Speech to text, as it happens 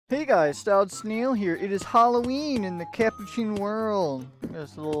Hey guys, StyledSnail here. It is Halloween in the Capuchin world.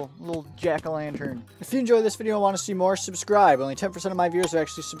 This little jack-o'-lantern. If you enjoyed this video and want to see more, subscribe. Only 10% of my viewers have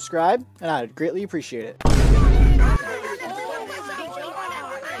actually subscribed, and I'd greatly appreciate it.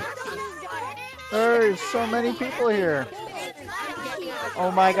 There's so many people here.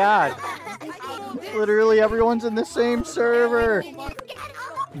 Oh my god. Literally everyone's in the same server.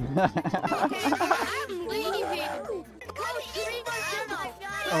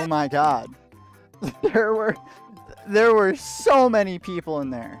 Oh my god. There were so many people in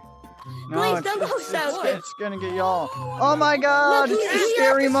there. No, it's gonna get y'all. Oh my god, it's the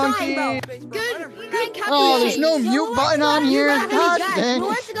scary monkey. Oh, there's no mute button on here. God dang.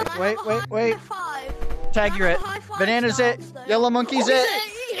 Wait. Tiger it. Banana's it. Yellow monkey's it.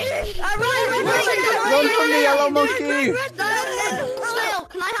 Run from the yellow monkey.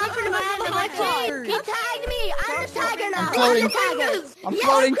 He tagged me! I'm the tagger now! I'm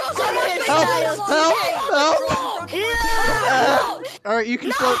floating! Help! Alright, you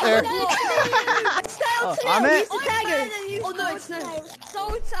can float there. I'm it! Oh no, it's not.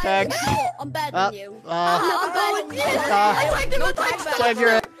 Tag. I'm better than you. Tag,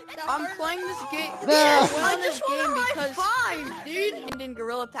 you're it. I'm playing this game. I'm playing this game because dude in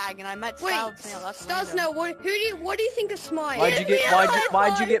Gorilla Tag and I met StyledSnail. StyledSnail, what do you think is mine? Why'd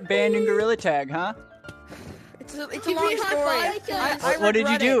you get banned in Gorilla Tag, huh? It's a long story. What did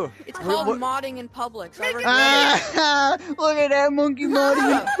you do? It's called modding in public. So Look at that monkey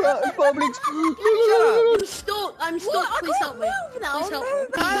modding in public. I'm stuck. Please help me. Please help me.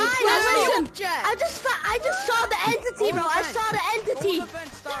 I just saw the entity, bro. I saw the entity.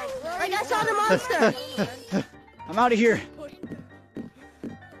 Like I saw the monster. I'm out of here.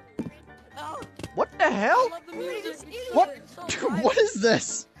 What the hell? What? What is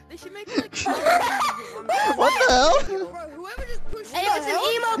this? They should make like what the hell? Whoever just pushed Hey, it's an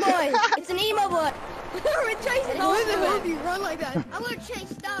emo boy. It's an emo boy. We're chasing him. Why the hell do you run like that? I want to chase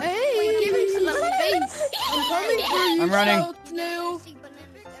stuff. Hey, give me some space. I'm coming for you. I'm running. StyledSnail.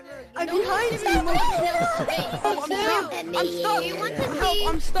 I'm behind you.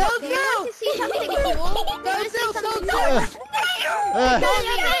 I'm stuck now.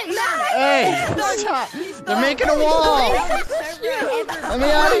 Hey, stop. They're making a wall. Let me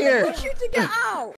out of here. Get out.